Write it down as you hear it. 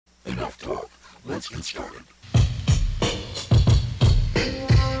Enough talk. Let's get started.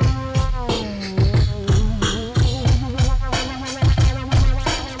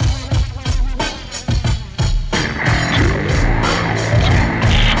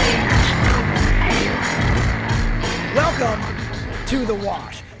 Welcome to The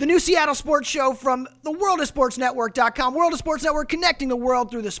Wash, the new Seattle sports show from the worldofsportsnetwork.com. World of Sports Network, connecting the world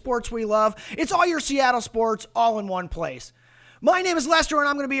through the sports we love. It's all your Seattle sports all in one place. My name is Lester, and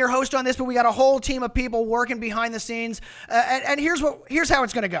I'm going to be your host on this, but we got a whole team of people working behind the scenes, and here's how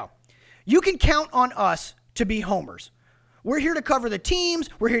it's going to go. You can count on us to be homers. We're here to cover the teams,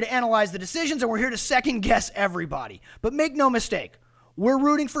 we're here to analyze the decisions, and we're here to second-guess everybody. But make no mistake, we're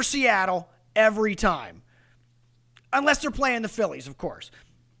rooting for Seattle every time. Unless they're playing the Phillies, of course.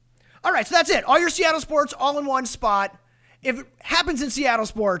 All right, so that's it. All your Seattle sports all in one spot. If it happens in Seattle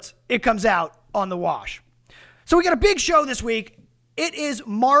sports, it comes out on The Wash. So we got a big show this week. It is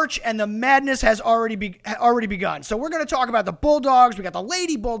March, and the madness has already begun. So we're going to talk about the Bulldogs. We got the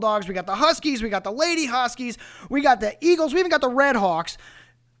Lady Bulldogs. We got the Huskies. We got the Lady Huskies. We got the Eagles. We even got the Red Hawks.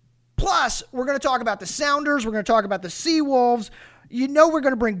 Plus, we're going to talk about the Sounders. We're going to talk about the Seawolves. You know we're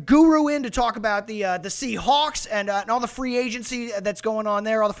going to bring Guru in to talk about the SEAHAWKS and all the free agency that's going on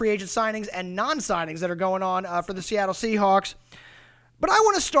there, all the free agent signings and non-signings that are going on for the Seattle Seahawks. But I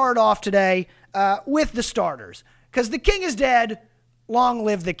want to start off today with the starters, because the king is dead. Long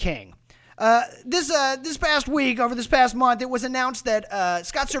live the king. This past week, over this past month, it was announced that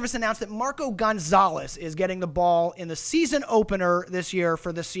Scott Service announced that MARCO GONZALES is getting the ball in the season opener this year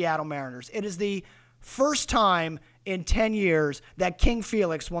for the Seattle Mariners. It is the first time in 10 years that King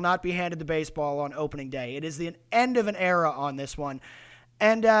Felix will not be handed the baseball on opening day. It is the end of an era on this one.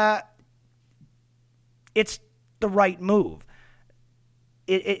 And it's the right move.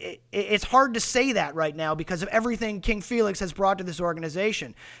 It's hard to say that right now because of everything King Felix has brought to this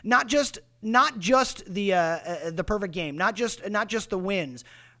organization. Not just the perfect game, not just the wins,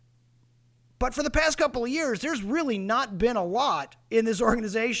 but for the past couple of years, there's really not been a lot in this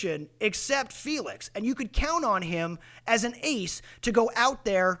organization except Felix, and you could count on him as an ace to go out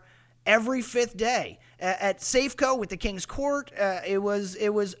there every fifth day. At Safeco with the King's Court, it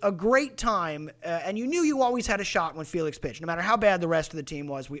was a great time, and you knew you always had a shot when Felix pitched. No matter how bad the rest of the team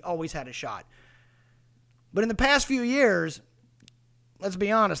was, we always had a shot. But in the past few years, let's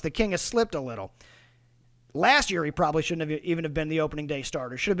be honest, the King has slipped a little. Last year, he probably shouldn't have even have been the opening day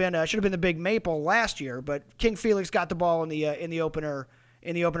starter. Should have been the Big Maple last year, but King Felix got the ball in the opener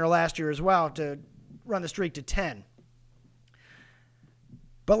last year as well to run the streak to 10.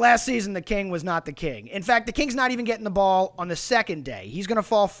 But last season, the King was not the King. In fact, the King's not even getting the ball on the second day. He's going to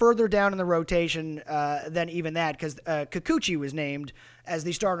fall further down in the rotation than even that, because Kikuchi was named as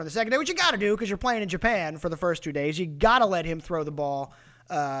the starter on the second day, which you got to do because you're playing in Japan for the first 2 days. You got to let him throw the ball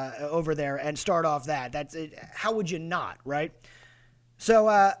over there and start off that. That's it. How would you not, right?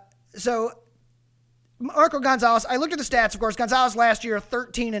 So Marco Gonzalez, I looked at the stats, of course. Gonzalez last year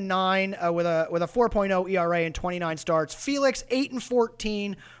 13-9 with a 4.0 ERA and 29 starts. Felix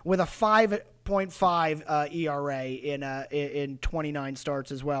 8-14 with a 5.5 ERA in 29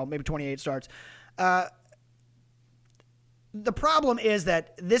 starts as well, maybe 28 starts. The problem is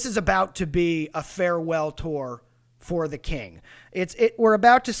that this is about to be a farewell tour for the King. We're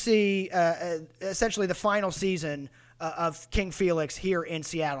about to see essentially the final season of King Felix here in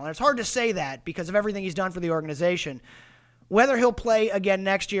Seattle. And it's hard to say that because of everything he's done for the organization. Whether he'll play again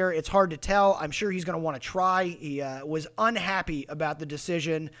next year, it's hard to tell. I'm sure he's going to want to try. He was unhappy about the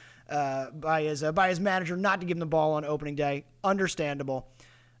decision by his manager not to give him the ball on opening day. Understandable.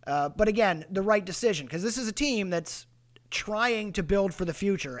 But again, the right decision, because this is a team that's trying to build for the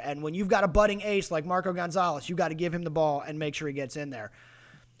future. And when you've got a budding ace like Marco Gonzalez, you got to give him the ball and make sure he gets in there.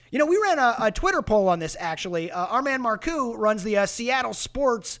 You know, we ran a Twitter poll on this, actually. Our man Marco runs the Seattle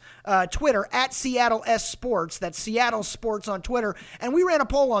Sports Twitter, at Seattle S Sports. That's Seattle Sports on Twitter. And we ran a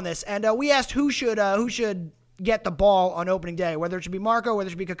poll on this, and we asked who should get the ball on opening day, whether it should be Marco, whether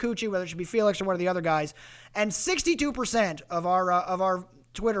it should be Kikuchi, whether it should be Felix, or one of the other guys. And 62% of our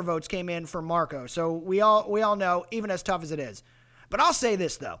Twitter votes came in for Marco. So we all know, even as tough as it is. But I'll say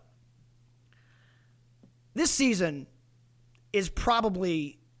this, though. This season is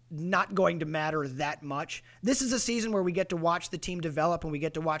probably not going to matter that much. This is a season where we get to watch the team develop and we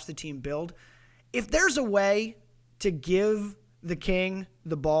get to watch the team build. If there's a way to give the King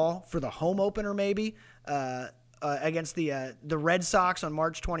the ball for the home opener maybe against the Red Sox on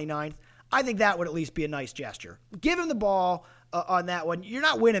March 29th, I think that would at least be a nice gesture. Give him the ball on that one. You're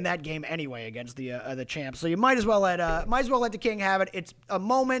not winning that game anyway against the champs, so you might as well let the King have it. It's a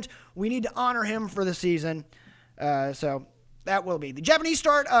moment. We need to honor him for the season. So That will be. The Japanese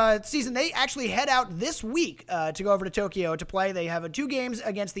start season. They actually head out this week to go over to Tokyo to play. They have 2 games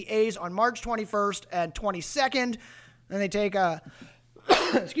against the A's on March 21st and 22nd. Then they take a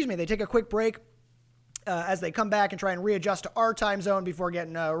they take a quick break as they come back and try and readjust to our time zone before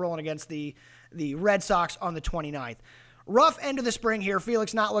getting rolling against the Red Sox on the 29th. Rough end of the spring here.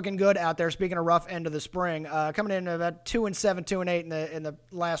 Felix not looking good out there. Speaking of rough end of the spring, coming in about 2-7, 2-8 in the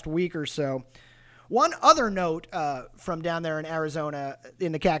last week or so. One other note from down there in Arizona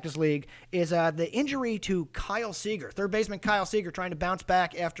in the Cactus League is the injury to Kyle Seager. Third baseman Kyle Seager trying to bounce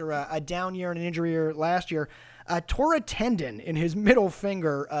back after a down year and an injury year last year. Tore a tendon in his middle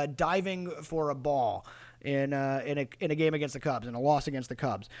finger diving for a ball in a game against the Cubs, in a loss against the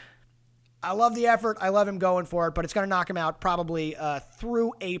Cubs. I love the effort. I love him going for it, but it's going to knock him out probably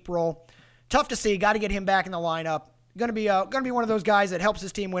through April. Tough to see. Got to get him back in the lineup. Going to be one of those guys that helps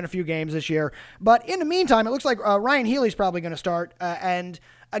his team win a few games this year. But in the meantime, it looks like Ryan Healy's probably going to start. And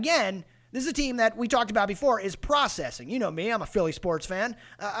again, this is a team that we talked about before is processing. You know me, I'm a Philly sports fan.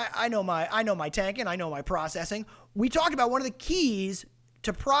 I know my tanking, I know my processing. We talked about one of the keys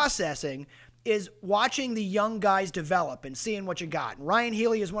to processing is watching the young guys develop and seeing what you got. And Ryan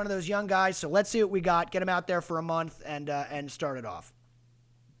Healy is one of those young guys, so let's see what we got. Get him out there for a month and start it off.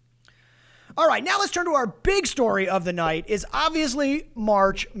 All right, now let's turn to our big story of the night is obviously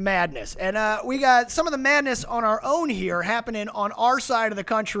March Madness. And we got some of the madness on our own here happening on our side of the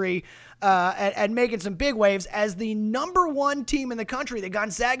country and making some big waves as the number 1 team in the country, the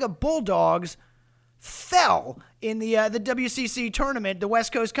Gonzaga Bulldogs, fell in the WCC tournament, the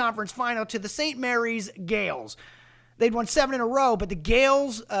West Coast Conference Final, to the St. Mary's Gales. They'd won 7 in a row, but the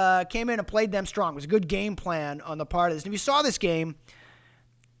Gales came in and played them strong. It was a good game plan on the part of this. And if you saw this game,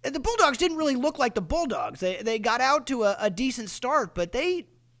 the Bulldogs didn't really look like the Bulldogs. They got out to a decent start, but they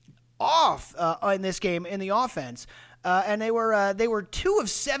off in this game in the offense, and they were 2 of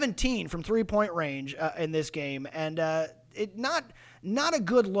 17 from 3-point range in this game, and not a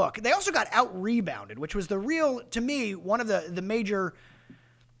good look. They also got out rebounded, which was to me one of the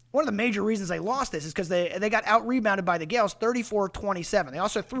major reasons they lost this is because they got out rebounded by the Gales 34-27. They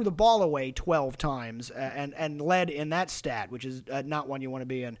also threw the ball away 12 times and led in that stat, which is not one you want to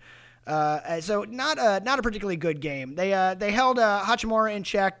be in. So not a particularly good game. They held Hachimura in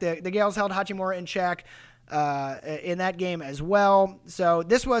check. The Gales held Hachimura in check in that game as well. So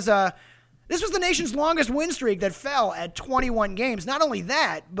this was the nation's longest win streak that fell at 21 games. Not only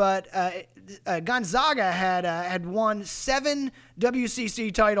that, but Gonzaga had won 7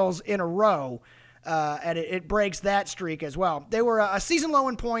 WCC titles in a row, and it breaks that streak as well. They were a season low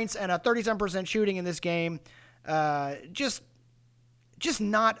in points and a 37% shooting in this game. Just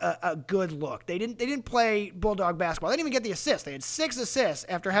not a good look. They didn't play Bulldog basketball. They didn't even get the assists. They had 6 assists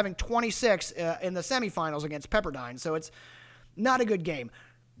after having 26 in the semifinals against Pepperdine. So it's not a good game.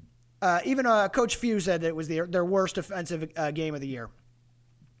 Even Coach Few said that it was their worst offensive game of the year.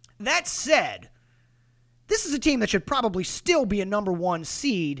 That said, this is a team that should probably still be a number 1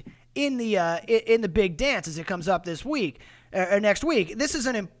 seed in the big dance as it comes up this week or next week. This is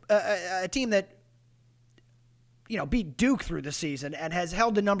a team that beat Duke through the season and has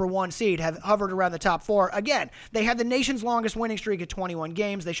held the number 1 seed, have hovered around the top 4. Again, they had the nation's longest winning streak at 21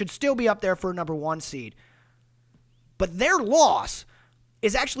 games. They should still be up there for a number 1 seed. But their loss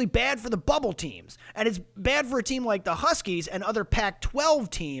is actually bad for the bubble teams. And it's bad for a team like the Huskies and other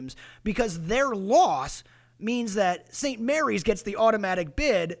Pac-12 teams because their loss means that St. Mary's gets the automatic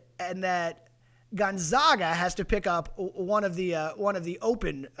bid and that Gonzaga has to pick up one of the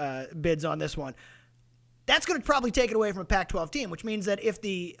open bids on this one. That's going to probably take it away from a Pac-12 team, which means that if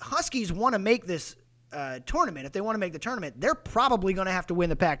the Huskies want to make this tournament, if they want to make the tournament, they're probably going to have to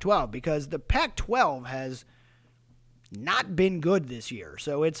win the Pac-12 because the Pac-12 has not been good this year.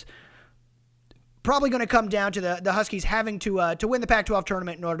 So it's probably going to come down to the Huskies having to win the Pac-12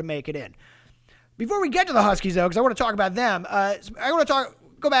 tournament in order to make it in. Before we get to the Huskies, though, because I want to talk about them, I want to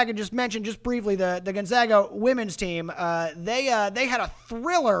go back and just mention just briefly the Gonzaga women's team. They had a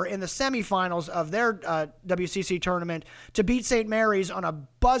thriller in the semifinals of their WCC tournament to beat St. Mary's on a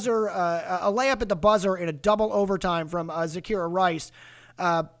buzzer, a layup at the buzzer in a double overtime from Zakira Rice.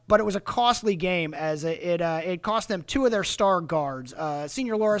 But it was a costly game as it cost them 2 of their star guards.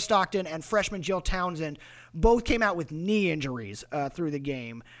 Senior Laura Stockton and freshman Jill Townsend both came out with knee injuries through the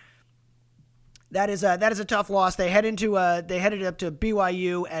game. That is a tough loss. They headed up to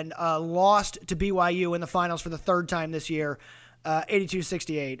BYU and lost to BYU in the finals for the 3rd time this year,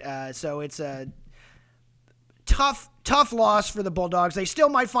 82-68. So it's a tough loss for the Bulldogs. They still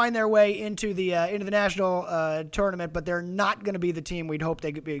might find their way into the national tournament, but they're not going to be the team we'd hope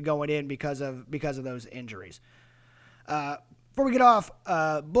they could be going in because of those injuries. Before we get off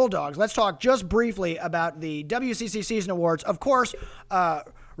Bulldogs, let's talk just briefly about the WCC Season Awards. Of course,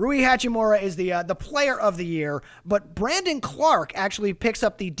 Rui Hachimura is the Player of the Year, but Brandon Clark actually picks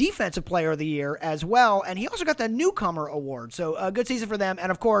up the Defensive Player of the Year as well, and he also got the Newcomer Award. So a good season for them.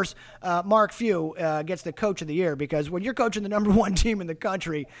 And, of course, Mark Few gets the Coach of the Year, because when you're coaching the number one team in the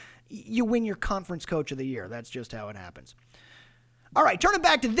country, you win your Conference Coach of the Year. That's just how it happens. All right, turning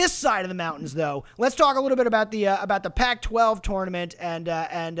back to this side of the mountains, though, let's talk a little bit about the Pac-12 tournament and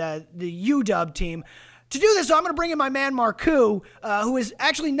the UW team. To do this, I'm going to bring in my man Marco, who is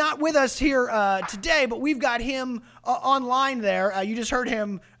actually not with us here today, but we've got him online there. You just heard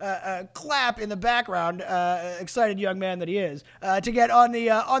him clap in the background, excited young man that he is, to get on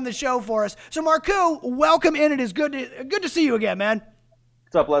the show for us. So Marco, welcome in. It is good to see you again, man.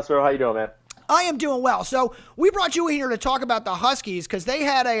 What's up, Lester? How you doing, man? I am doing well. So we brought you in here to talk about the Huskies because they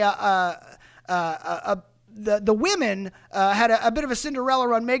had the women had a bit of a Cinderella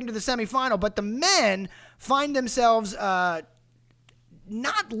run making to the semifinal, but the men find themselves not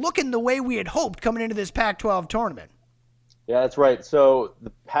looking the way we had hoped coming into this Pac-12 tournament. Yeah, that's right. So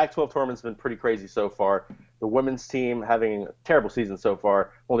the Pac-12 tournament's been pretty crazy so far. The women's team having a terrible season so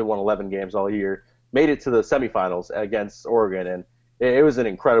far, only won 11 games all year, made it to the semifinals against Oregon, and it was an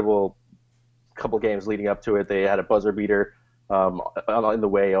incredible couple games leading up to it. They had a buzzer beater in the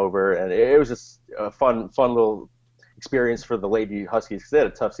way over, and it was just a fun little experience for the Lady Huskies because they had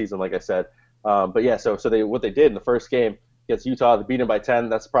a tough season, like I said. But yeah, so what they did in the first game against Utah, they beat them by 10.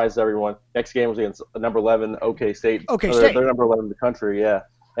 That surprised everyone. Next game was against number 11 OK State. They're number 11 in the country, yeah.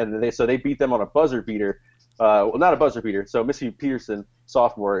 And they beat them on a buzzer beater. Well, not a buzzer beater. So Missy Peterson,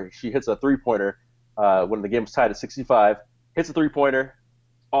 sophomore, she hits a three-pointer when the game was tied at 65. Hits a three-pointer,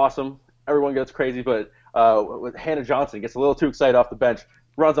 awesome. Everyone goes crazy, but Hannah Johnson gets a little too excited off the bench,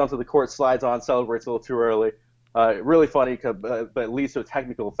 runs onto the court, slides on, celebrates a little too early. Really funny, but it leads to a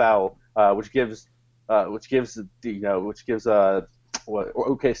technical foul, which gives OK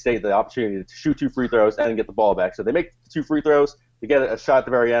State the opportunity to shoot 2 free throws and get the ball back. So they make 2 free throws, they get a shot at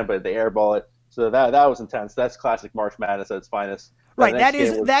the very end, but they airball it. So that was intense. That's classic March Madness at its finest. Right,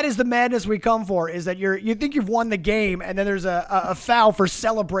 that is the madness we come for. Is that you think you've won the game, and then there's a foul for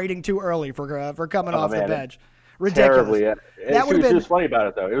celebrating too early for coming off the bench. Ridiculous. Terribly, yeah. She was funny about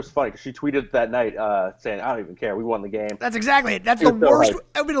it though. It was funny because she tweeted that night saying, "I don't even care. We won the game." That's exactly it. That's the worst.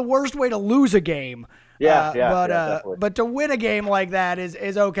 That would be the worst way to lose a game. But to win a game like that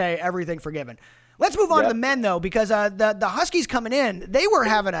is okay. Everything forgiven. Let's move on to the men, though, because the Huskies coming in, they were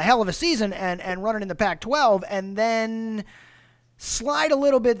having a hell of a season and running in the Pac-12, and then slide a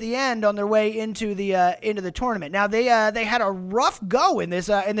little bit at the end on their way into the tournament. Now they had a rough go in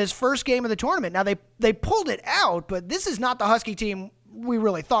this first game of the tournament. Now they pulled it out, but this is not the Husky team we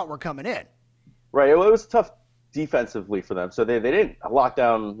really thought were coming in. Right. Well, it was tough defensively for them, so they didn't lock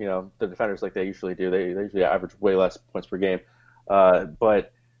down the defenders like they usually do. They usually average way less points per game,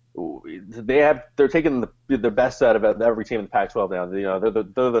 but they're taking the best out of every team in the Pac-12 now.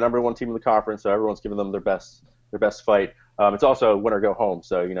 They're the number one team in the conference, so everyone's giving them their best fight. It's also win or go home,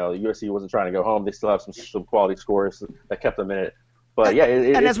 so USC wasn't trying to go home. They still have some quality scores that kept them in it. But yeah,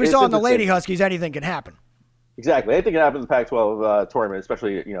 as we saw in the Lady Huskies, anything can happen. Exactly, anything can happen in the Pac-12 tournament,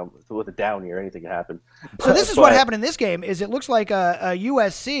 especially with a down year, anything can happen. So this is what happened in this game. Is it looks like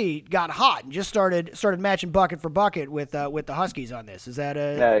USC got hot and just started matching bucket for bucket with the Huskies on this. Is that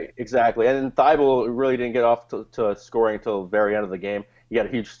Yeah, exactly. And Thibault really didn't get off to scoring until the very end of the game. He got a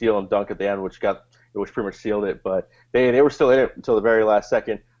huge steal and dunk at the end, which pretty much sealed it. But they were still in it until the very last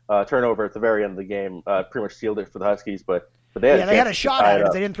second. Turnover at the very end of the game pretty much sealed it for the Huskies, but they had a shot at it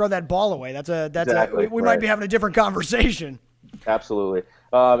if they didn't throw that ball away. We might be having a different conversation. Absolutely.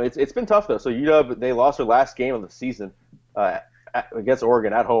 It's been tough though. So UW, they lost their last game of the season against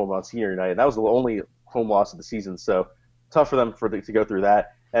Oregon at home on senior night. And that was the only home loss of the season. So tough for them to go through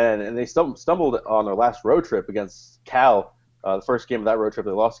that. And they stumbled on their last road trip against Cal. The first game of that road trip,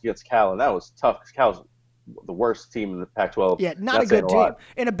 they lost against Cal, and that was tough because Cal's the worst team in the Pac-12. Yeah, not a good team.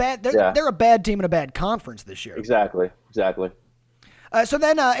 They're a bad team in a bad conference this year. Exactly. So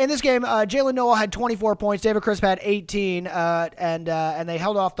then in this game, Jalen Noel had 24 points. David Crisp had 18, and they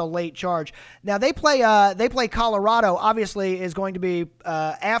held off the late charge. Now they play Colorado. Obviously, is going to be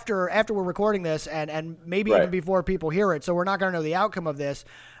after we're recording this, and maybe even before people hear it. So we're not going to know the outcome of this,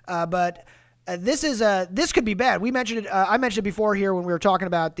 but. This could be bad. We mentioned it. I mentioned it before here when we were talking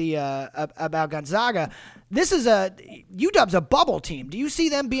about about Gonzaga. UW's a bubble team. Do you see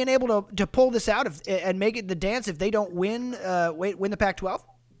them being able to pull this out and make it the dance if they don't win the Pac-12?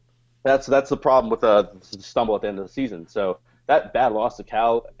 That's the problem with the stumble at the end of the season. So that bad loss to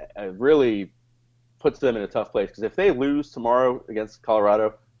Cal really puts them in a tough place. Because if they lose tomorrow against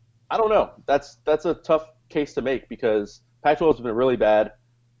Colorado, I don't know. That's a tough case to make because Pac-12 has been really bad.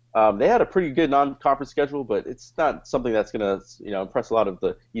 They had a pretty good non-conference schedule, but it's not something that's going to impress a lot of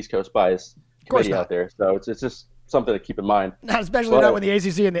the East Coast bias committee out there. So it's just something to keep in mind. Not especially not when the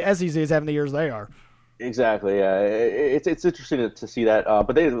ACC and the SEC is having the years they are. Exactly. Yeah, it's interesting to see that.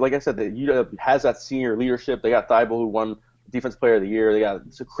 But they, like I said, UW has that senior leadership. They got Thibault, who won Defense Player of the Year. They got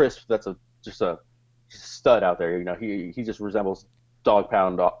Crisp, that's just a stud out there. He just resembles dog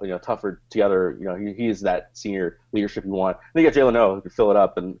pound, tougher together. He is that senior leadership you want. And they got Jalen O, who can fill it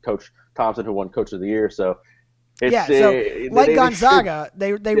up, and Coach Thompson, who won Coach of the Year. So Gonzaga,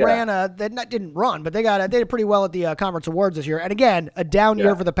 they ran they didn't run, but they did pretty well at the conference awards this year. And again, a down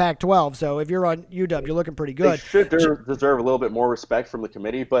year for the Pac-12. So if you're on UW, you're looking pretty good. They should deserve a little bit more respect from the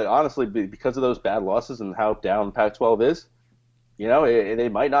committee, but honestly, because of those bad losses and how down Pac-12 is, they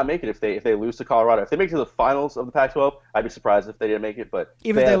might not make it if they lose to Colorado. If they make it to the finals of the Pac-12, I'd be surprised if they didn't make it. But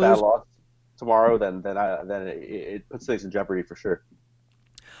even if they have a bad loss tomorrow, then it puts things in jeopardy for sure.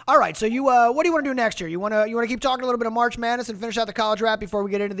 All right, so what do you want to do next year? You want to keep talking a little bit of March Madness and finish out the college wrap before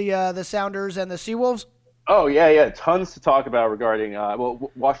we get into the Sounders and the Seawolves? Oh yeah, tons to talk about regarding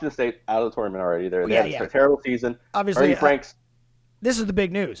Washington State out of the tournament already. They had a terrible season. Obviously, Ernie Franks. This is the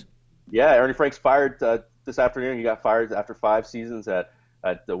big news. Yeah, Ernie Franks fired this afternoon. He got fired after 5 seasons at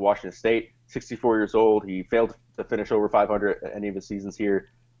the Washington State. 64 years old. He failed to finish over 500 at any of his seasons here.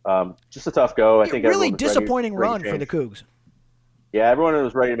 Just a tough go. I think really disappointing run for the Cougs. Yeah, everyone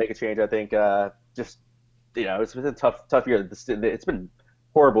was ready to make a change. I think it's been a tough year. It's been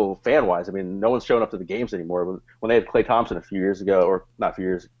horrible fan-wise. I mean, no one's showing up to the games anymore. When they had Klay Thompson a few years ago, or not a few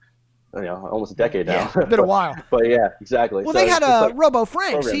years, almost a decade now. Yeah, it's been a while. But yeah, exactly. Well, they had Robo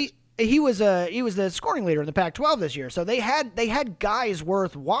Franks. He was the scoring leader in the Pac-12 this year. So they had guys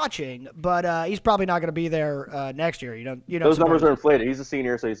worth watching, but he's probably not going to be there next year. Those numbers are inflated. He's a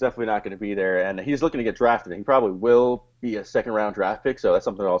senior, so he's definitely not going to be there, and he's looking to get drafted. He probably will be a second-round draft pick, so that's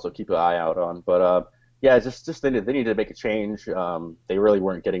something to also keep an eye out on. But just they need to make a change. They really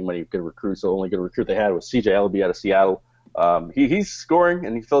weren't getting many good recruits. The only good recruit they had was C.J. Ellaby out of Seattle. He's scoring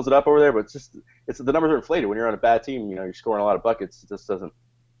and he fills it up over there, but the numbers are inflated. When you're on a bad team, you're scoring a lot of buckets. It just doesn't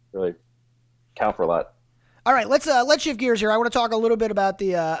really count for a lot. All right, let's shift gears here. I want to talk a little bit about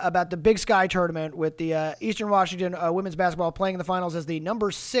the Big Sky tournament with the Eastern Washington women's basketball playing in the finals as the number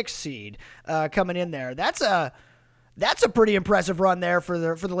 6 seed coming in there. That's a pretty impressive run there for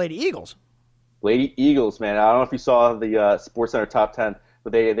the Lady Eagles. Lady Eagles, man. I don't know if you saw the SportsCenter top 10,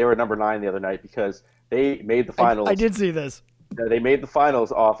 but they were number 9 the other night because they made the finals. I did see this. They made the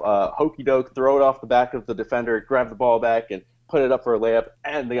finals off hokey doke, throw it off the back of the defender, grab the ball back, and put it up for a layup,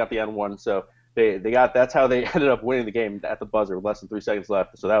 and they got the N1. So that's how they ended up winning the game at the buzzer with less than 3 seconds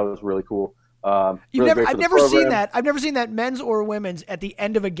left. So that was really cool. I've never seen that. I've never seen that men's or women's at the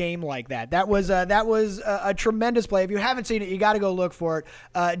end of a game like that. That was a tremendous play. If you haven't seen it, you got to go look for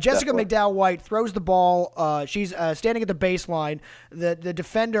it. Jessica McDowell White throws the ball. She's standing at the baseline. The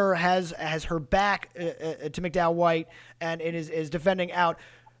defender has her back to McDowell White and it is defending out.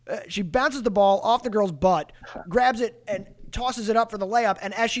 She bounces the ball off the girl's butt, grabs it, and tosses it up for the layup,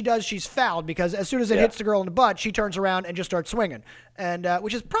 and as she does, she's fouled because as soon as it hits the girl in the butt, she turns around and just starts swinging, and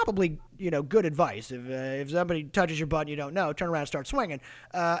which is probably good advice. If somebody touches your butt and you don't know, turn around and start swinging.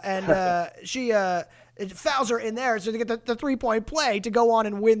 She fouls her in there, so they get the 3-point play to go on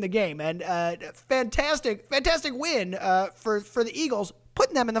and win the game, and fantastic win for the Eagles,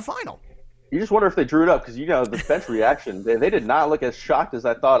 putting them in the final. You just wonder if they drew it up because the bench reaction. They did not look as shocked as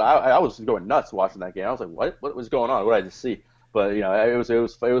I thought. I was going nuts watching that game. I was like, what was going on? What did I just see? But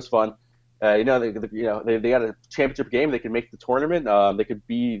it was fun. They got a championship game. They could make the tournament. They could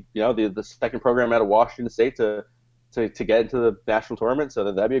be the second program out of Washington State to get into the national tournament. So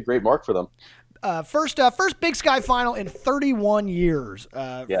that'd be a great mark for them. First Big Sky final in 31 years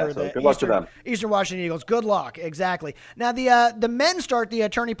for the good luck to them. Eastern Washington Eagles. Good luck, exactly. Now the men start the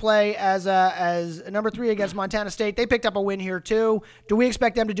tourney play as number 3 against Montana State. They picked up a win here too. Do we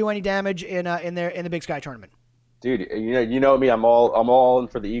expect them to do any damage in the Big Sky tournament? Dude, you know me. I'm all in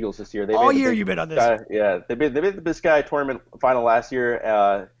for the Eagles this year. You've been on this. They made the Big Sky tournament final last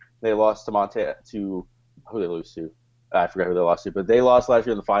year. They lost to Montana. Who they lose to? I forgot who they lost to, but they lost last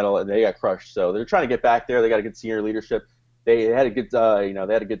year in the final and they got crushed. So they're trying to get back there. They got a good senior leadership. They had a good, they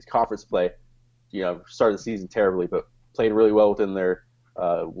had a good conference play. Started the season terribly, but played really well within their.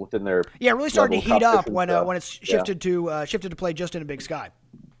 Really started to heat up when it's shifted to play just in a Big Sky.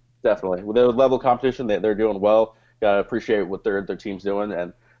 Definitely, with their level of competition, they're doing well. Gotta appreciate what their team's doing,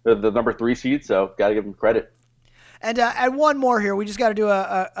 and they're the number 3 seed, so gotta give them credit. And one more here. We just got to do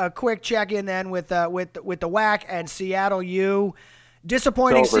a quick check in then with the WAC and Seattle U.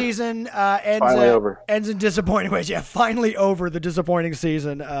 Disappointing season ends in disappointing ways. Yeah, finally over the disappointing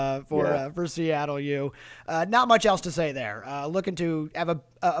season for Seattle U. Not much else to say there. Looking to have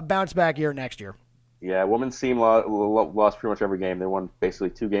a bounce back year next year. Yeah, women's team lost pretty much every game. They won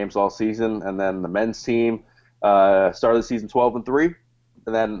basically 2 games all season, and then the men's team started the season 12-3,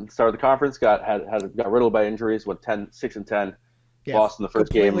 and then started the conference got riddled by injuries. Went 6-10. Yeah, lost in the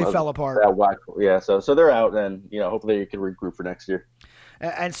first game. Completely fell apart. Yeah, so they're out, and hopefully they can regroup for next year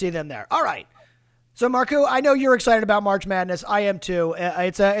and see them there. All right. So Marco, I know you're excited about March Madness. I am too.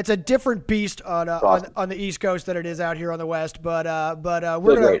 It's a different beast on the East Coast than it is out here on the West. But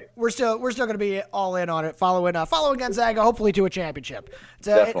we're still gonna be all in on it, following Gonzaga, hopefully to a championship.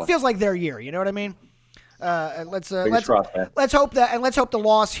 It feels like their year. You know what I mean? Let's hope the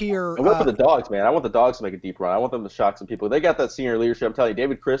loss here. I went for the Dogs, man. I want the Dogs to make a deep run. I want them to shock some people. They got that senior leadership. I'm telling you,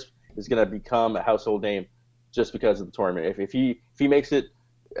 David Crisp is going to become a household name just because of the tournament. If he makes it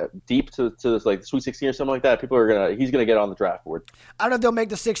deep to like the Sweet 16 or something like that, he's gonna get on the draft board. I don't know if they'll make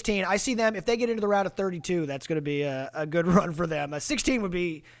the 16. I see them if they get into the round of 32. That's going to be a good run for them. 16 would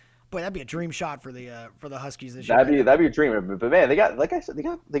be. Boy, that'd be a dream shot for the Huskies this year. That'd be a dream. But man, they got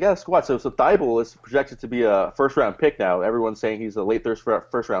a squad. So Thibault is projected to be a first round pick now. Everyone's saying he's a late first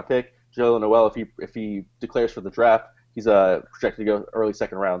round pick. Joe Noel, if he declares for the draft, he's projected to go early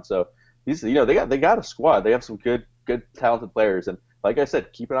second round. So they got a squad. They have some good talented players. And like I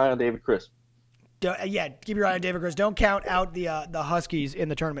said, keep an eye on David Crisp. Yeah, keep your eye on David Crisp. Don't count out the Huskies in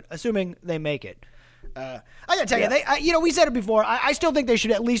the tournament, assuming they make it. I gotta tell you, we said it before. I still think they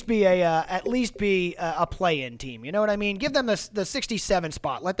should at least be a play-in team. You know what I mean? Give them the 67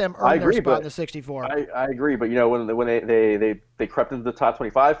 spot. Let them earn their spot in the 64. I agree, but when they crept into the top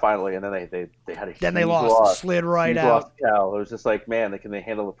 25 finally, and then they had a then they lost, slid right out. Lost to Cal. It was just like, man, can they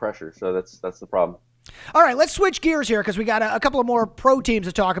handle the pressure? So that's the problem. All right, let's switch gears here because we got a couple of more pro teams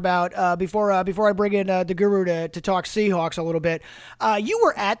to talk about before I bring in the Guru to talk Seahawks a little bit. You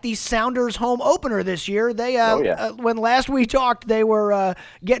were at the Sounders home opener this year. They when last we talked, they were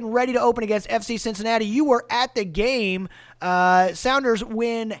getting ready to open against FC Cincinnati. You were at the game. Sounders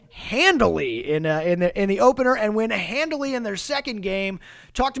win handily in the opener and win handily in their second game.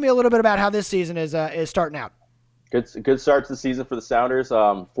 Talk to me a little bit about how this season is starting out. Good start to the season for the Sounders.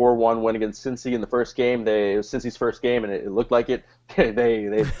 4-1 win against Cincy in the first game. It was Cincy's first game, and it looked like it.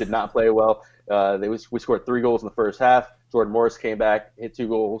 They did not play well. We scored 3 goals in the first half. Jordan Morris came back, hit 2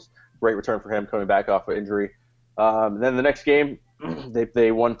 goals. Great return for him coming back off of injury. Then the next game,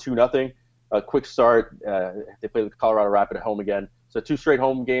 they won 2-0. A quick start. They played the Colorado Rapid at home again. So 2 straight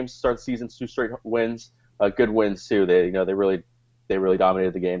home games to start the season. 2 straight wins. Good wins too. They really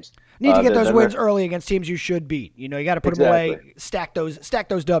dominated the games. Need to get those wins early against teams you should beat. You got to put them away, stack those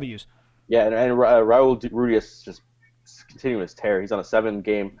W's. Yeah, and Raul Rudias just continuing his tear. He's on a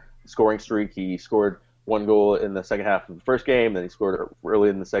 7-game scoring streak. He scored 1 goal in the second half of the first game, then he scored early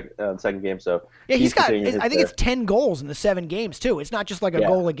in the second game. So yeah, he's got. I think it's 10 goals in the 7 games too. It's not just like a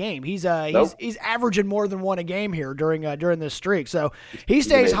goal a game. He's averaging more than 1 a game here during this streak. So he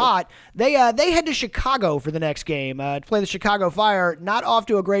stays hot. They head to Chicago for the next game to play the Chicago Fire. Not off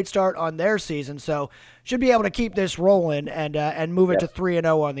to a great start on their season, so should be able to keep this rolling and move it to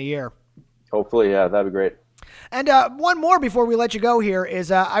 3-0 on the year. Hopefully, yeah, that'd be great. And one more before we let you go here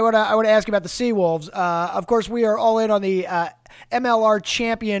is I want to ask you about the Seawolves. Of course, we are all in on the MLR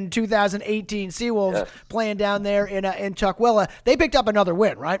champion 2018 Seawolves playing down there in Tukwila. They picked up another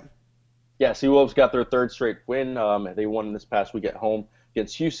win, right? Yeah, Seawolves got their 3rd straight win. They won this past week at home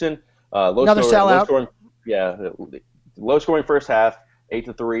against Houston. Another sellout. Low scoring first half,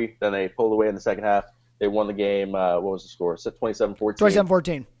 8-3. Then they pulled away in the second half. They won the game. What was the score? 27-14.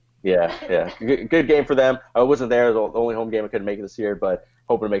 27-14. Yeah. Good game for them. I wasn't there. It was the only home game I couldn't make it this year, but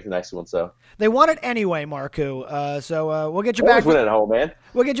hoping to make the next one. So they won it anyway, Marco. So we'll get you back. Win at home, man.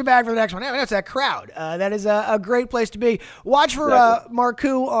 We'll get you back for the next one. Yeah, that's that crowd. That is a great place to be. Watch for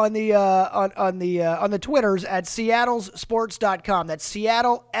Marco on the Twitters at SeattleSports.com. That's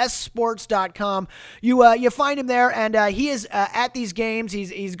SeattleSports.com. You find him there, and he is at these games.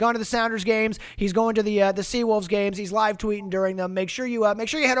 He's gone to the Sounders games. He's going to the Seawolves games. He's live tweeting during them. Make sure you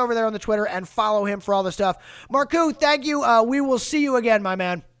head over there on the Twitter and follow him for all the stuff. Marco, thank you. We will see you again, my man.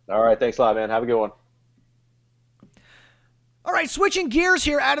 All right, thanks a lot, man. Have a good one. All right, switching gears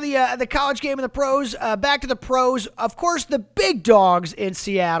here out of the college game and the pros, back to the pros. Of course, the big dogs in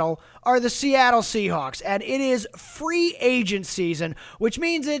Seattle are the Seattle Seahawks, and it is free agent season, which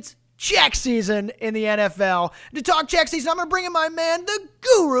means it's check season in the NFL. To talk check season, I'm going to bring in my man, the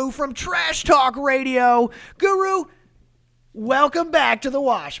Guru from Trash Talk Radio. Guru, welcome back to the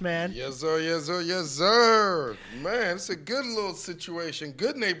Wash, man. Yes, sir, yes, sir, yes, sir. Man, it's a good little situation.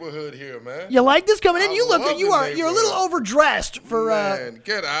 Good neighborhood here, man. You like this coming in? I You look love you're the a little overdressed for man,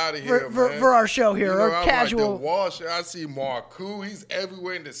 get out of here, man. for our show here, You know, or I casual. like the Wash. I see Marco. He's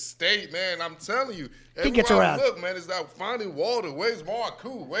everywhere in the state, man. I'm telling you. He gets Everywhere I around. Look, man, it's like finding water. Where's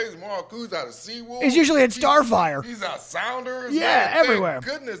Marco? Where's Marco? He's out of SeaWolves. He's usually at Starfire. He's out Sounders. Yeah, man. everywhere.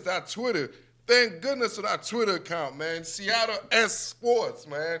 Thank goodness that Twitter. Thank goodness for that Twitter account, man. Seattle S Sports,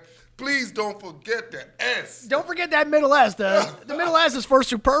 man. Please don't forget the S. Don't forget that middle S. The middle S is for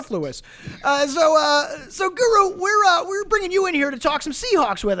superfluous. So Guru, we're bringing you in here to talk some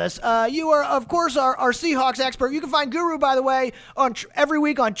Seahawks with us. You are, of course, our Seahawks expert. You can find Guru, by the way, on every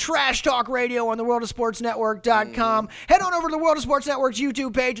week on Trash Talk Radio on the WorldOfSportsNetwork.com. Head on over to the World of Sports Network's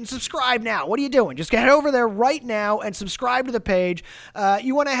YouTube page and subscribe now. What are you doing? Just head over there right now and subscribe to the page.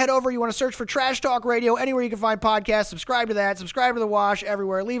 You want to head over, you want to search for Trash Talk Radio anywhere you can find podcasts. Subscribe to that. Subscribe to the Wash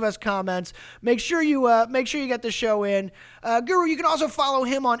everywhere. Leave us comments. Make sure you get the show in. Guru, you can also follow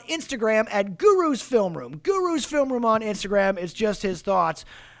him on Instagram at Guru's Film Room. Guru's Film Room on Instagram. It's just his thoughts.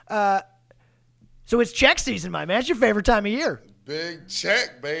 So it's check season, my man. It's your favorite time of year. Big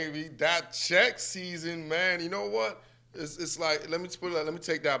check, baby. That check season, man. You know what? It's like, let me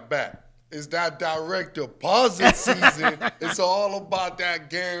take that back. It's that direct deposit season. It's all about that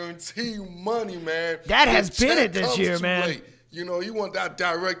guarantee money, man. That has The been check it this comes year, too man. late. You know, you want that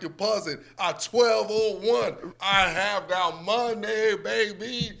direct deposit. At 12:01, I have that money,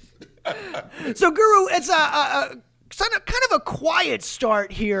 baby. So, Guru, it's kind of a quiet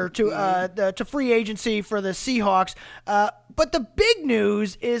start here to free agency for the Seahawks. But the big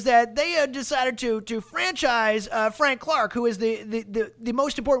news is that they decided to franchise Frank Clark, who is the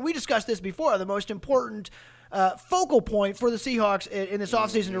most important. We discussed this before. The most important focal point for the Seahawks in this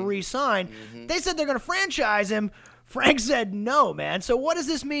offseason to re-sign. They said they're going to franchise him. Frank said no, man. So what does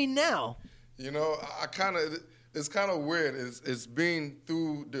this mean now? You know, it's kind of weird. It's been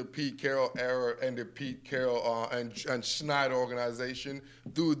through the Pete Carroll era and the Pete Carroll and Schneider organization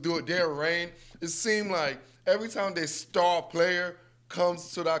through their reign. It seemed like every time their star player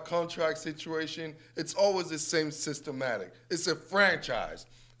comes to that contract situation, it's always the same systematic. It's a franchise.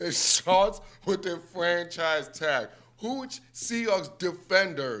 It starts with the franchise tag. Which Seahawks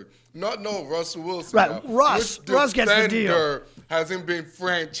defender, not no Russell Wilson. Right, now, Russ gets the deal. defender hasn't been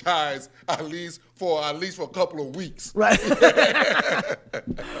franchised at least for a couple of weeks. Right.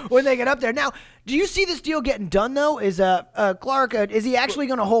 When they get up there. Now, do you see this deal getting done, though? Is Clark, is he actually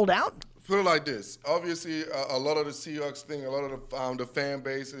going to hold out? Put it like this. Obviously, a lot of the Seahawks thing, a lot of the fan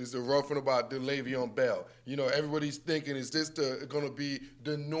base is roughing about the Le'Veon Bell. You know, everybody's thinking, is this going to be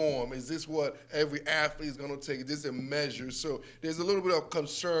the norm? Is this what every athlete is going to take? Is this a measure? So there's a little bit of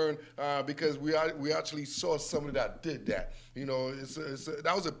concern because we actually saw somebody that did that. You know,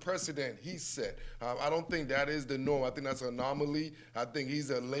 that was a precedent he set. I don't think that is the norm. I think that's an anomaly. I think he's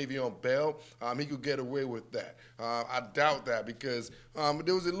a Le'Veon Bell. He could get away with that. I doubt that because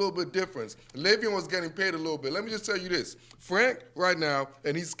there was a little bit difference. Le'Veon was getting paid a little bit. Let me just tell you this. Frank, right now,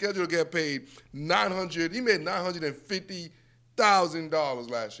 and he's scheduled to get paid $900. He made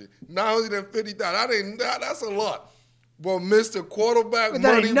 $950,000 last year. $950,000. That's a lot. But Mr. Quarterback,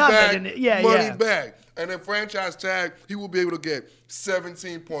 money back. And then franchise tag, he will be able to get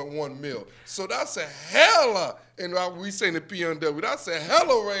 $17.1 million. So that's a hella, and we say in the PNW, that's a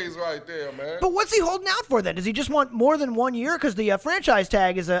hella raise right there, man. But what's he holding out for then? Does he just want more than 1 year? Because the franchise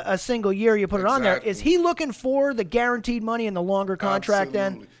tag is a single year. You put it on there. Is he looking for the guaranteed money in the longer contract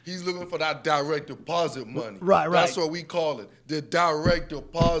then? He's looking for that direct deposit money. Right. That's what we call it, the direct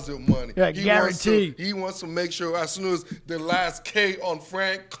deposit money. Yeah, guarantee. He wants to make sure as soon as the last K on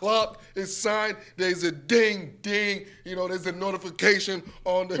Frank Clark is signed, there's a ding, ding. You know, there's a notification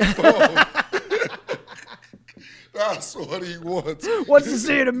on the phone. That's what he wants. Wants to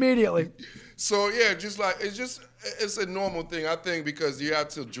see it immediately. So, yeah, it's a normal thing, I think, because you have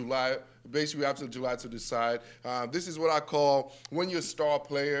till July. Basically, we have till July to decide. This is what I call when you're a star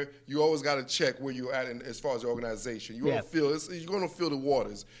player, you always got to check where you're at as far as the organization. You're going to feel the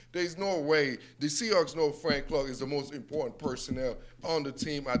waters. There's no way. The Seahawks know Frank Clark is the most important personnel on the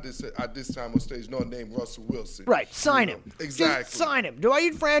team at this time of stage, not named Russell Wilson. Right. Sign him. Exactly. Just sign him. Do I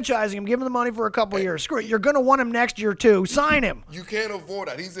need franchising him? Give him the money for a couple of years. Screw it. You're going to want him next year, too. Sign him. You can't avoid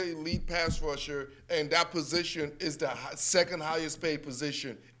that. He's an elite pass rusher, and that position is the second highest paid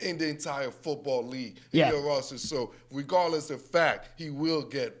position in the entire football league. Yeah. In your roster. So regardless of fact, he will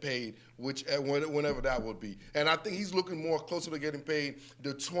get paid whenever that would be. And I think he's looking more closer to getting paid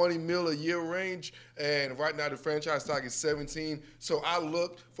the $20 million a year range. And right now the franchise tag is 17. So I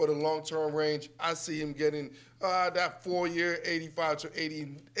look for the long-term range. I see him getting that 4-year, 85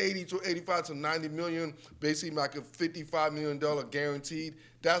 to 90 million, basically like a $55 million guaranteed.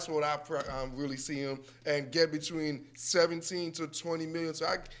 That's what I really see him, and get between 17 to 20 million. So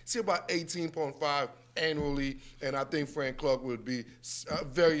I see about 18.5 annually, and I think Frank Clark would be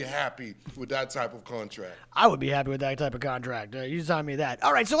very happy with that type of contract. I would be happy with that type of contract. You sign me that.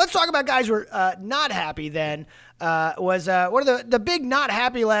 All right, so let's talk about guys who are not happy then. One of the big not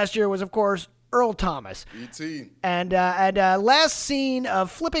happy last year was, of course, Earl Thomas. E.T. And last seen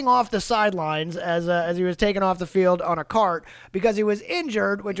flipping off the sidelines as he was taken off the field on a cart because he was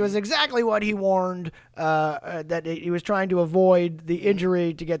injured, which was exactly what he warned, that he was trying to avoid the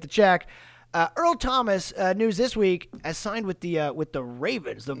injury to get the check. Earl Thomas, news this week, has signed with the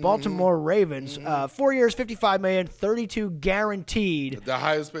Ravens, the Baltimore Ravens. 4 years, $55 million, 32 guaranteed. The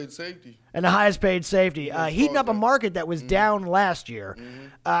highest paid safety. And the highest paid safety. Heating up a market that was down last year.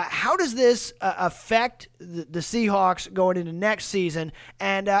 How does this affect the Seahawks going into next season?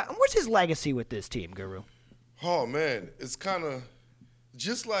 And what's his legacy with this team, Guru? Oh, man. It's kind of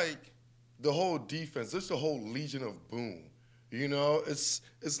just like the whole defense. Just the whole Legion of Boom. You know, it's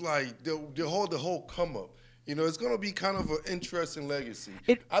like the whole come up. You know, it's going to be kind of an interesting legacy.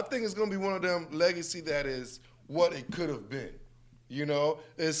 I think it's going to be one of them legacy that is what it could have been. You know,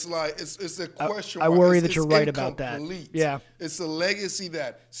 it's like it's a question. I worry that you're right about that. Yeah, it's a legacy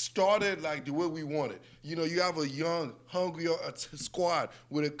that started like the way we wanted. You know, you have a young, hungry squad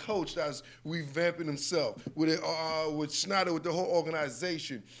with a coach that's revamping himself, with Schneider, with the whole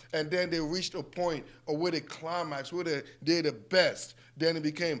organization, and then they reached a point where they climaxed, where they're the best. Then it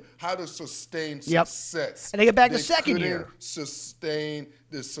became how to sustain success. And they get back the second year. Sustain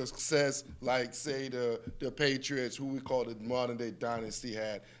the success like, say, the Patriots, who we call the modern-day dynasty,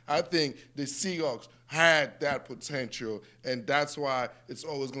 had. I think the Seahawks had that potential, and that's why it's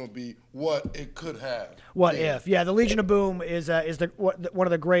always going to be what it could have. What if? Yeah, the Legion of Boom is one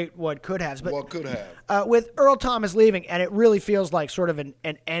of the great what could haves. But what could have. With Earl Thomas leaving, and it really feels like sort of an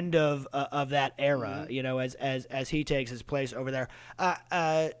end of that era, you know, as he takes his place over there.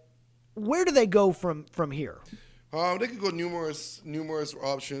 Where do they go from here? They could go numerous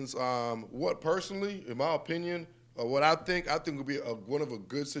options. What personally, in my opinion, what I think would be one of a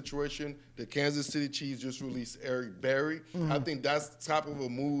good situation. The Kansas City Chiefs just released Eric Berry. I think that's the type of a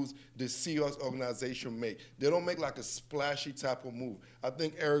moves the Seahawks organization make. They don't make like a splashy type of move. I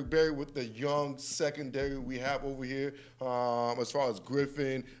think Eric Berry, with the young secondary we have over here, as far as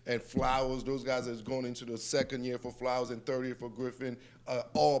Griffin and Flowers, those guys that's going into the second year for Flowers and third year for Griffin,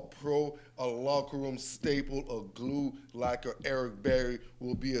 all-pro, a locker room staple, a glue like a Eric Berry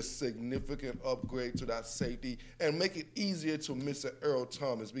will be a significant upgrade to that safety and make it easier to miss an Earl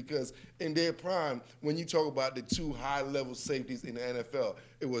Thomas, because in their prime, when you talk about the two high-level safeties in the NFL,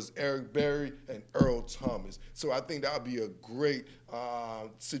 it was Eric Berry and Earl Thomas. So I think that would be a great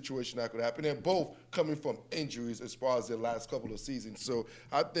situation that could happen. And both coming from injuries as far as their last couple of seasons. So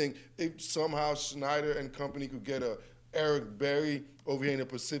I think if somehow Schneider and company could get a Eric Berry over here in the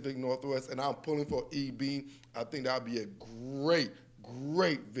Pacific Northwest, and I'm pulling for EB, I think that would be a great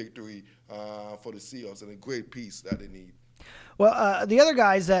victory for the Seahawks and a great piece that they need. Well, the other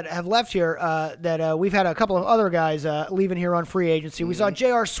guys that have left here, we've had a couple of other guys leaving here on free agency. We saw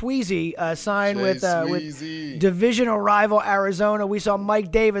J.R. Sweezy sign with divisional rival Arizona. We saw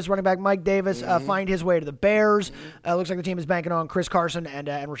running back Mike Davis, find his way to the Bears. Looks like the team is banking on Chris Carson and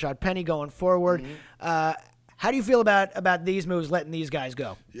Rashad Penny going forward. How do you feel about these moves, letting these guys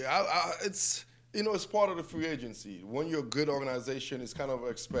go? Yeah, it's part of the free agency. When you're a good organization, it's kind of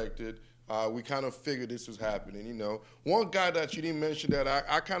expected. We kind of figured this was happening, you know. One guy that you didn't mention that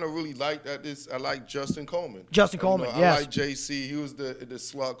I kind of really liked I like Justin Coleman. Justin Coleman, yes. I like JC. He was the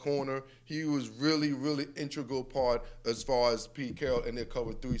slot corner. He was really, really integral part as far as Pete Carroll and their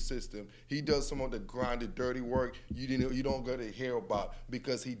cover 3 system. He does some of the grinded, dirty work you don't get to hear about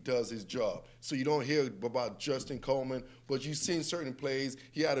because he does his job. So you don't hear about Justin Coleman, but you've seen certain plays.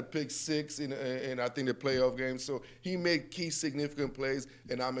 He had a pick 6 in I think the playoff game. So he made key significant plays,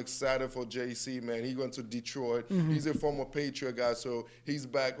 and I'm excited for JC, man. He went to Detroit. He's a former Patriot guy, so he's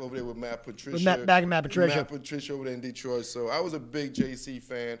back over there with Matt Patricia. Matt Patricia. Matt Patricia over there in Detroit. So I was a big JC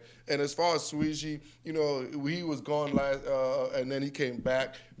fan. And as far as Sweezy, you know, he was gone last, and then he came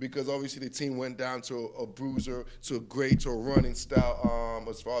back because obviously the team went down to a bruiser, to a running style,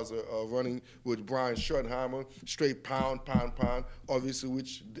 as far as running with Brian Schottenheimer, straight pound, obviously,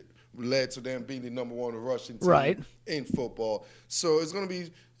 which led to them being the number one rushing team in football. So it's gonna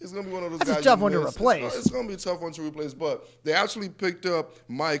be one of those guys. That's a tough one to replace. It's going to be a tough one to replace, but they actually picked up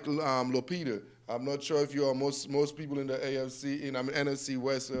Mike Lopita. I'm not sure if you are most people in the NFC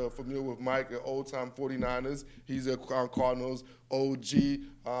West familiar with Mike, the old-time 49ers. He's a Cardinals OG.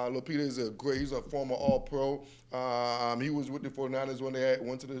 Lopita is he's a former All-Pro. He was with the 49ers when they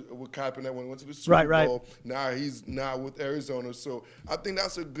went to the Super Bowl. Now he's with Arizona. So I think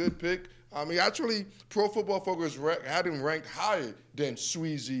that's a good pick. Actually, Pro Football Focus had him ranked higher than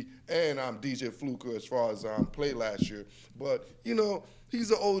Sweezy and DJ Fluker as far as played last year. But, he's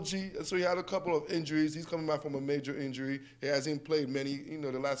an OG, so he had a couple of injuries. He's coming back from a major injury. He hasn't played many.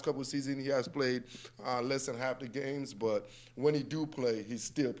 The last couple of seasons he has played less than half the games. But when he do play, he's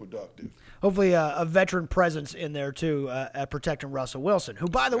still productive. Hopefully a veteran presence in there, too, at protecting Russell Wilson, who,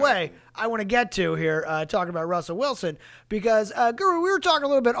 by the way, I want to get to here talking about Russell Wilson because, Guru, we were talking a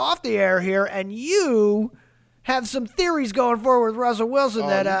little bit off the air here, and you have some theories going forward with Russell Wilson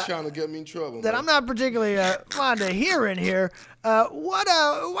that you're trying to get me in trouble. That man. I'm not particularly fond of hearing here. Why'd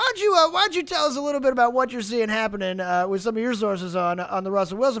you tell us a little bit about what you're seeing happening with some of your sources on the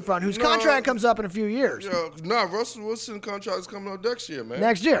Russell Wilson front, whose contract comes up in a few years? Russell Wilson contract is coming up next year, man.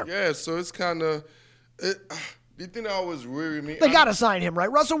 Next year. Yeah, so it's kind of. The thing that always worried me. They got to sign him,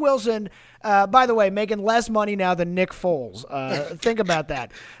 right? Russell Wilson, by the way, making less money now than Nick Foles. Think about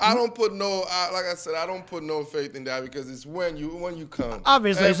that. I don't put like I said, I don't put no faith in that because it's when you come.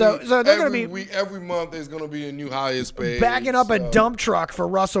 Obviously, so they're going to be every month. There's going to be a new highest paid. Backing up a dump truck for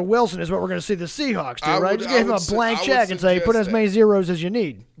Russell Wilson is what we're going to see the Seahawks do, right? Just give him a blank check and say, put in as many zeros as you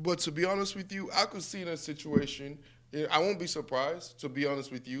need. But to be honest with you, I could see in a situation. I won't be surprised, to be honest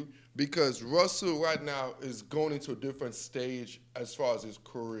with you, because Russell right now is going into a different stage as far as his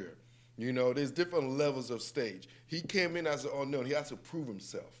career. There's different levels of stage. He came in as an unknown. He has to prove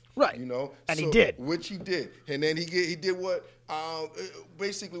himself. Right. And he did. Which he did. And then he did what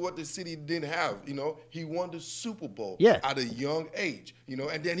basically what the city didn't have. He won the Super Bowl at a young age.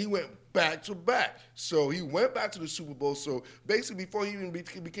 And then he went back to back. So he went back to the Super Bowl. So basically before he even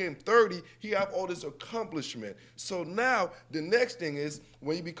became 30, he had all this accomplishment. So now the next thing is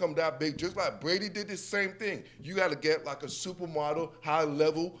when you become that big, just like Brady did the same thing, you got to get like a supermodel,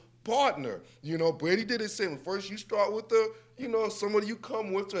 high-level partner. Brady did the same. First you start with somebody you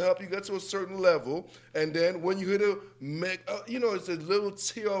come with to help you get to a certain level. And then when you hit it's a little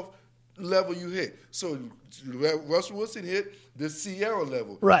tier of level you hit. So Russell Wilson hit the Sierra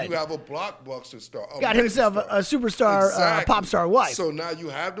level. Right. You have a blockbuster star. Got himself a superstar, pop star wife. So now you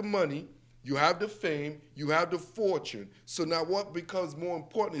have the money, you have the fame, you have the fortune. So now what becomes more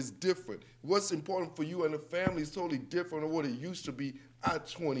important is different. What's important for you and the family is totally different than what it used to be at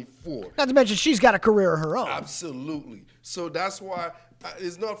 24. Not to mention she's got a career of her own. Absolutely. So that's why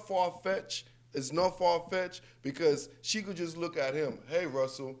it's not far-fetched. It's not far-fetched because she could just look at him. Hey,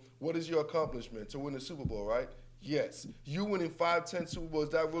 Russell, what is your accomplishment to win the Super Bowl, right? Yes. You winning 5, 10 Super Bowls,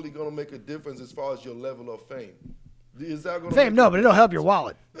 is that really going to make a difference as far as your level of fame? Is that going to fame? No, but it'll help your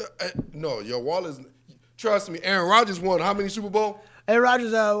wallet. No, your wallet is. Trust me, Aaron Rodgers won how many Super Bowls? Aaron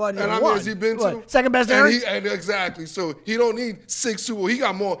Rodgers, what? And how many has he been to? Second best Aaron? Exactly. So he don't need 6 Super Bowls. He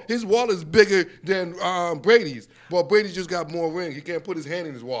got more. His wallet is bigger than Brady's. But Brady just got more rings. He can't put his hand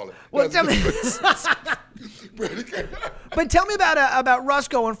in his wallet. Well, tell me. But tell me about Russ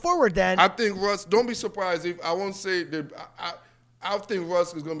going forward then. I think Russ, don't be surprised if, I won't say that, I think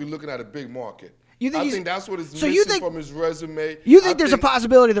Russ is going to be looking at a big market. I think that's what is missing from his resume. You think there's a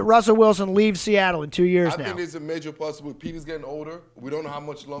possibility that Russell Wilson leaves Seattle in 2 years now? I think there's a major possibility. Peter's getting older. We don't know how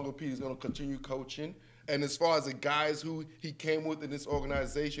much longer Peter's going to continue coaching. And as far as the guys who he came with in this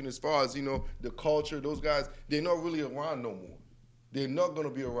organization, as far as, the culture, those guys, they're not really around no more. They're not going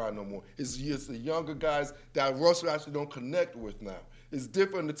to be around no more. It's the younger guys that Russell actually don't connect with now. It's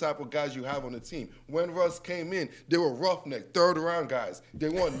different the type of guys you have on the team. When Russ came in, they were roughneck, third-round guys. They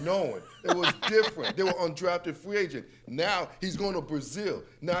weren't known. It was different. They were undrafted free agent. Now he's going to Brazil.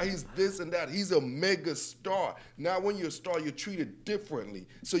 Now he's this and that. He's a mega star. Now when you're a star, you're treated differently.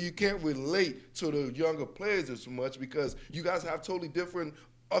 So you can't relate to the younger players as much because you guys have totally different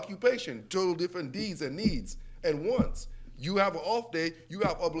occupation, totally different deeds and needs and wants. You have an off day, you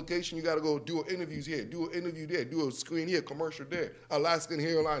have obligation, you got to go do interviews here, do an interview there, do a screen here, commercial there, Alaskan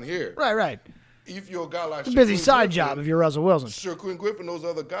hairline here. Right. If you're a guy like it's a busy side job if you're Russell Wilson. Shaquille Griffin, those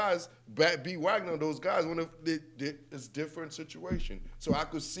other guys, B. Wagner, those guys, it's a different situation. So I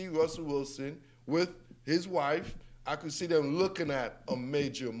could see Russell Wilson with his wife, I could see them looking at a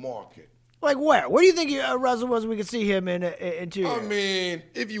major market. Like where? Where do you think Russell Wilson, we could see him in 2 years? I mean,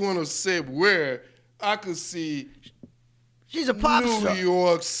 if you want to say where, I could see She's a pop star. New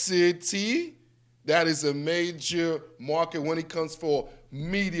York City. That is a major market when it comes for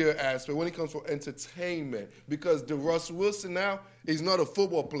media aspect, when it comes for entertainment. Because the Russ Wilson now is not a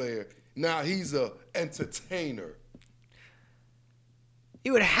football player. Now he's an entertainer. He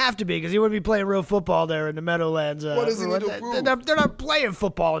would have to be because he wouldn't be playing real football there in the Meadowlands. What does he need to prove? They're not playing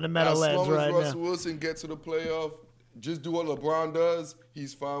football in the Meadowlands right now. As long as Russell Wilson gets to the playoff, just do what LeBron does,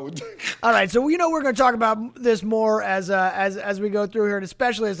 he's fine with that. All right, so we're going to talk about this more as we go through here, and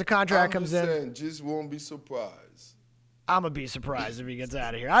especially as the contract comes in. Just won't be surprised. I'm going to be surprised if he gets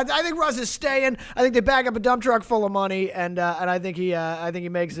out of here. I think Russ is staying. I think they back up a dump truck full of money, and I think he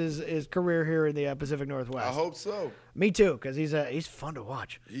makes his career here in the Pacific Northwest. I hope so. Me too, because he's fun to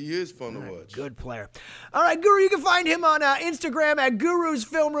watch. He is fun to watch. Good player. All right, Guru, you can find him on Instagram at Guru's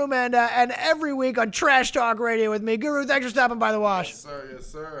Film Room and every week on Trash Talk Radio with me. Guru, thanks for stopping by the Wash. Yes, sir. Yes,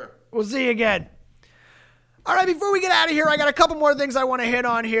 sir. We'll see you again. All right, before we get out of here, I got a couple more things I want to hit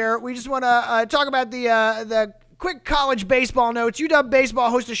on here. We just want to talk about the quick college baseball notes. UW Baseball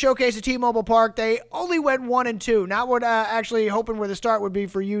hosted a showcase at T-Mobile Park. They only went 1-2. Not what actually hoping where the start would be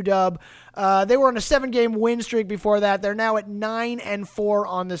for UW. They were on a 7-game win streak before that. They're now at 9-4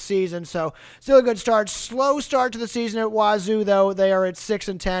 on the season, so still a good start. Slow start to the season at Wazoo, though. They are at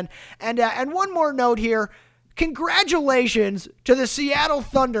 6-10. And one more note here. Congratulations to the Seattle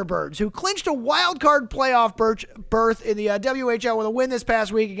Thunderbirds, who clinched a wild card playoff berth in the WHL with a win this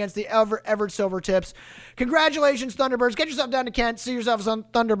past week against the Everett Silvertips. Congratulations, Thunderbirds. Get yourself down to Kent, see yourself some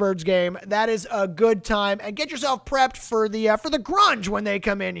Thunderbirds game. That is a good time. And get yourself prepped for the grunge when they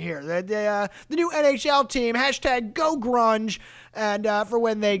come in here. The new NHL team, hashtag #GoGrunge, and for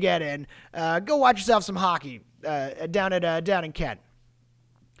when they get in. Go watch yourself some hockey down in Kent.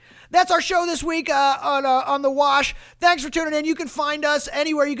 That's our show this week on The Wash. Thanks for tuning in. You can find us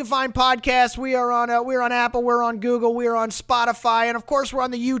anywhere you can find podcasts. We're on Apple, we're on Google, we're on Spotify, and of course we're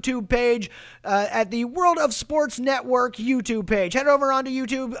on the YouTube page at the World of Sports Network YouTube page. Head over onto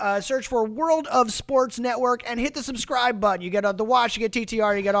YouTube, search for World of Sports Network, and hit the subscribe button. You get The Wash, you get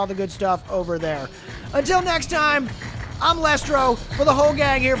TTR, you get all the good stuff over there. Until next time, I'm Lestro for the whole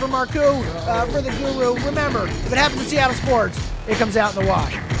gang here, for Marco, for the Guru. Remember, if it happens in Seattle sports, it comes out in The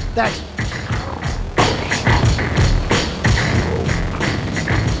Wash. Thanks.